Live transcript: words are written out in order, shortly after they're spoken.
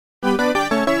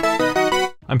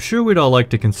I'm sure we'd all like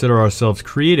to consider ourselves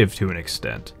creative to an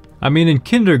extent. I mean, in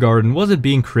kindergarten, wasn't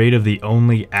being creative the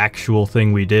only actual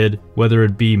thing we did, whether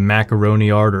it be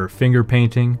macaroni art or finger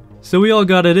painting? So we all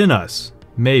got it in us.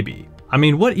 Maybe. I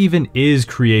mean, what even is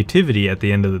creativity at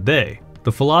the end of the day?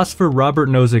 The philosopher Robert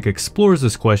Nozick explores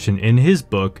this question in his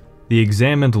book, The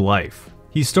Examined Life.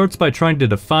 He starts by trying to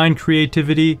define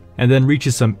creativity and then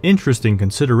reaches some interesting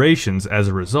considerations as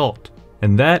a result.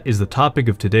 And that is the topic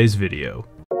of today's video.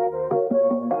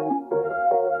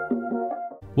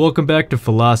 Welcome back to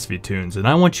Philosophy Tunes, and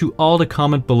I want you all to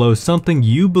comment below something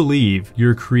you believe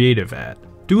you're creative at.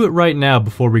 Do it right now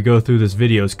before we go through this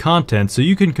video's content so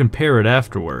you can compare it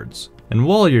afterwards. And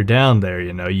while you're down there,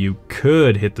 you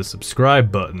could hit the subscribe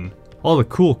button. All the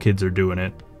cool kids are doing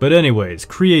it. But anyways,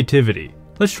 creativity.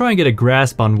 Let's try and get a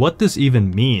grasp on what this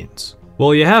even means.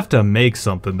 Well, you have to make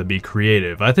something to be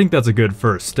creative. I think that's a good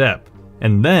first step.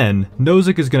 And then,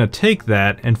 Nozick is going to take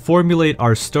that and formulate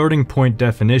our starting point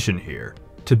definition here.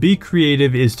 To be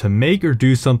creative is to make or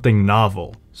do something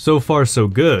novel. So far so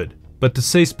good, but to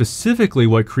say specifically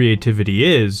what creativity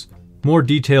is, more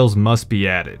details must be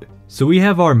added. So we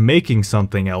have our making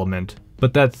something element,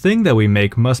 but that thing that we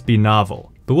make must be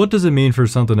novel. But what does it mean for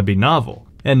something to be novel?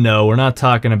 And no, we're not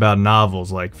talking about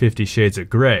novels like 50 Shades of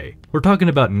Grey. We're talking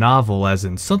about novel as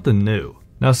in something new.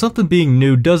 Now, something being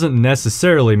new doesn't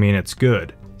necessarily mean it's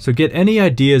good. So get any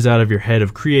ideas out of your head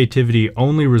of creativity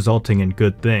only resulting in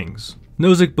good things.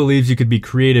 Nozick believes you could be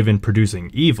creative in producing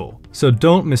evil, so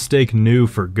don't mistake new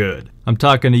for good. I'm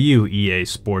talking to you, EA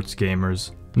sports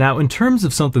gamers. Now, in terms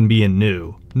of something being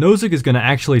new, Nozick is going to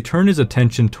actually turn his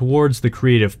attention towards the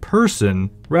creative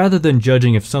person rather than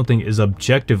judging if something is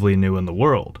objectively new in the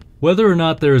world. Whether or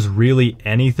not there is really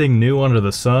anything new under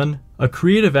the sun, a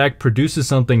creative act produces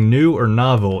something new or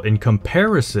novel in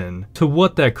comparison to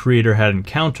what that creator had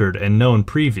encountered and known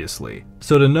previously.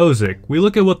 So to Nozick, we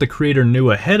look at what the creator knew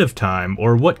ahead of time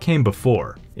or what came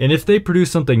before. And if they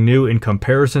produce something new in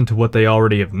comparison to what they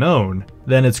already have known,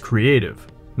 then it's creative.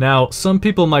 Now, some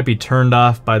people might be turned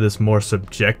off by this more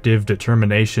subjective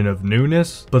determination of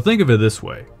newness, but think of it this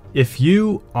way. If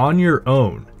you, on your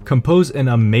own, compose an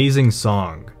amazing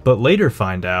song, but later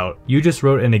find out you just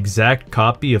wrote an exact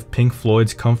copy of Pink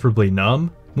Floyd's Comfortably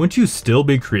Numb, wouldn't you still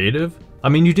be creative? I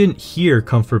mean, you didn't hear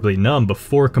Comfortably Numb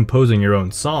before composing your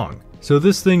own song. So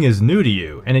this thing is new to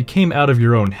you, and it came out of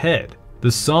your own head.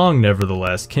 The song,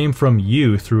 nevertheless, came from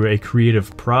you through a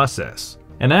creative process.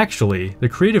 And actually, the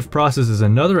creative process is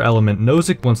another element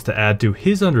Nozick wants to add to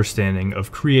his understanding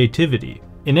of creativity.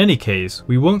 In any case,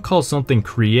 we won't call something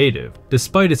creative,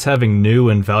 despite its having new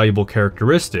and valuable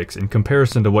characteristics in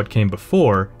comparison to what came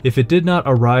before, if it did not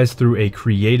arise through a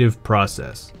creative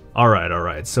process.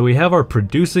 Alright, so we have our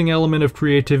producing element of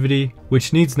creativity,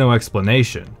 which needs no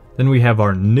explanation. Then we have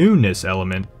our newness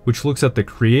element, which looks at the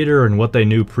creator and what they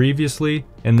knew previously,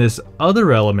 and this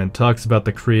other element talks about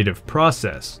the creative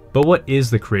process. But what is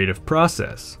the creative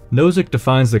process? Nozick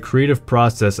defines the creative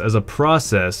process as a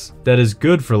process that is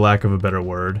good, for lack of a better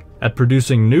word, at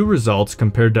producing new results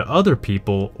compared to other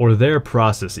people or their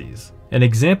processes. An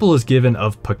example is given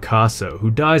of Picasso,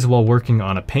 who dies while working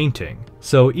on a painting.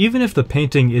 So even if the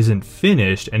painting isn't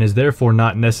finished and is therefore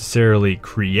not necessarily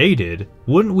created,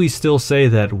 wouldn't we still say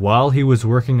that while he was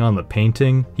working on the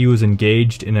painting, he was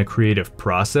engaged in a creative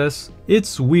process?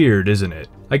 It's weird, isn't it?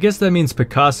 I guess that means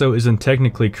Picasso isn't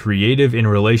technically creative in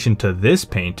relation to this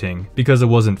painting because it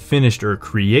wasn't finished or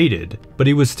created, but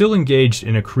he was still engaged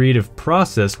in a creative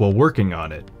process while working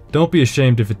on it. Don't be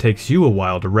ashamed if it takes you a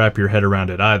while to wrap your head around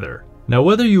it either. Now,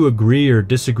 whether you agree or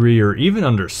disagree or even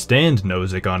understand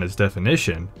Nozick on his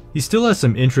definition, he still has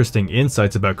some interesting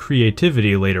insights about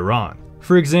creativity later on.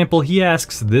 For example, he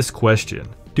asks this question: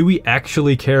 do we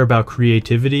actually care about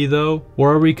creativity though,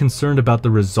 or are we concerned about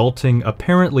the resulting,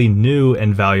 apparently new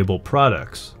and valuable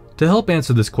products? To help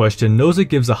answer this question, Nozick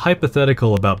gives a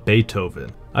hypothetical about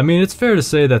Beethoven. I mean, it's fair to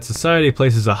say that society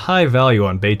places a high value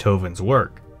on Beethoven's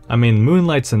work. I mean,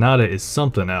 Moonlight Sonata is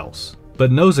something else. But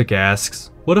Nozick asks,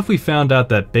 what if we found out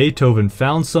that Beethoven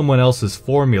found someone else's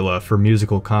formula for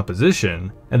musical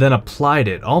composition and then applied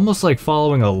it, almost like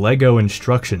following a Lego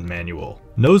instruction manual?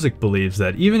 Nozick believes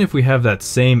that even if we have that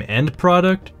same end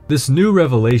product, this new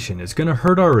revelation is going to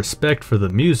hurt our respect for the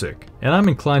music, and I'm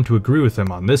inclined to agree with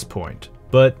him on this point.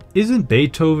 But isn't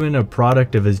Beethoven a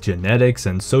product of his genetics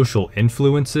and social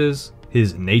influences,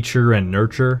 his nature and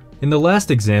nurture? In the last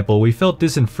example, we felt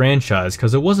disenfranchised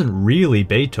because it wasn't really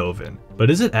Beethoven. But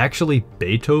is it actually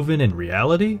Beethoven in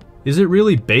reality? Is it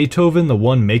really Beethoven the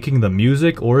one making the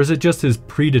music, or is it just his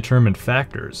predetermined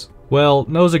factors? Well,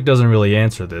 Nozick doesn't really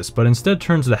answer this, but instead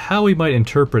turns to how we might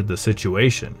interpret the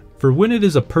situation. For when it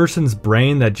is a person's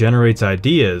brain that generates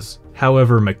ideas,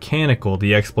 however mechanical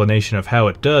the explanation of how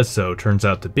it does so turns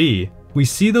out to be, we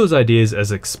see those ideas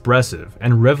as expressive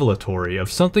and revelatory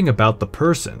of something about the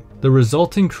person. The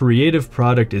resulting creative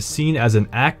product is seen as an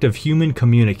act of human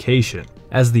communication,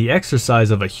 as the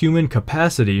exercise of a human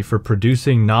capacity for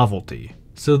producing novelty.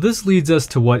 So this leads us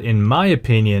to what, in my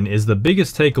opinion, is the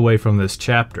biggest takeaway from this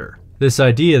chapter. This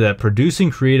idea that producing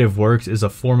creative works is a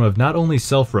form of not only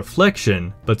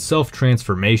self-reflection, but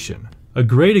self-transformation. A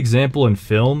great example in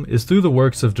film is through the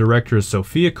works of directors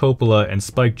Sofia Coppola and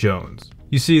Spike Jonze.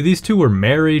 You see, these two were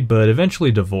married but eventually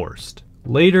divorced.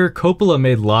 Later, Coppola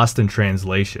made Lost in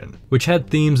Translation, which had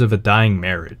themes of a dying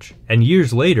marriage. And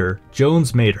years later,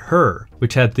 Jonze made Her,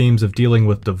 which had themes of dealing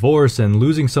with divorce and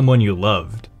losing someone you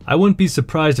loved. I wouldn't be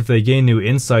surprised if they gained new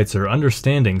insights or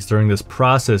understandings during this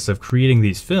process of creating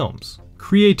these films.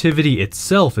 Creativity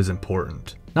itself is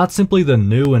important, not simply the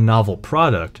new and novel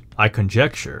product, I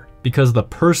conjecture, because the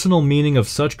personal meaning of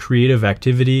such creative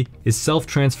activity is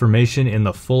self-transformation in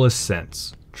the fullest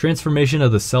sense. Transformation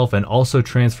of the self and also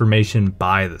transformation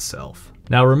by the self.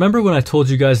 Now remember when I told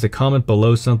you guys to comment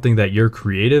below something that you're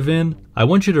creative in? I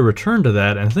want you to return to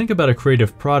that and think about a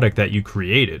creative product that you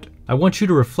created. I want you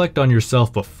to reflect on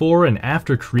yourself before and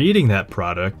after creating that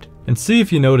product and see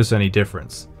if you notice any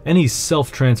difference. Any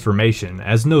self-transformation,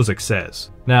 as Nozick says.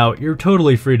 Now, you're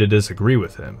totally free to disagree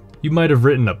with him. You might have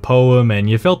written a poem and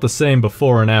you felt the same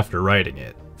before and after writing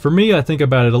it. For me, I think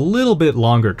about it a little bit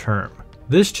longer term.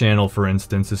 This channel, for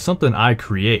instance, is something I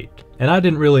create, and I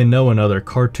didn't really know another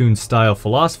cartoon-style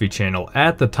philosophy channel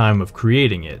at the time of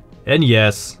creating it. And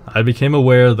yes, I became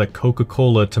aware of the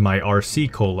Coca-Cola to my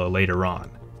RC Cola later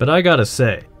on. But I gotta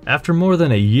say, after more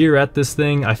than a year at this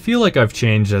thing, I feel like I've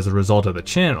changed as a result of the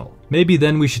channel. Maybe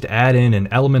then we should add in an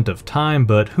element of time,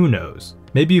 but who knows.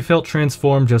 Maybe you felt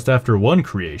transformed just after one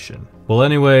creation. Well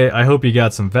anyway, I hope you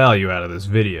got some value out of this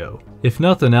video. If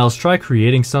nothing else, try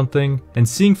creating something and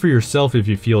seeing for yourself if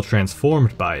you feel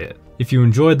transformed by it. If you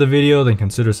enjoyed the video, then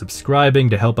consider subscribing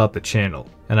to help out the channel.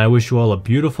 And I wish you all a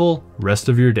beautiful rest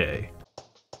of your day.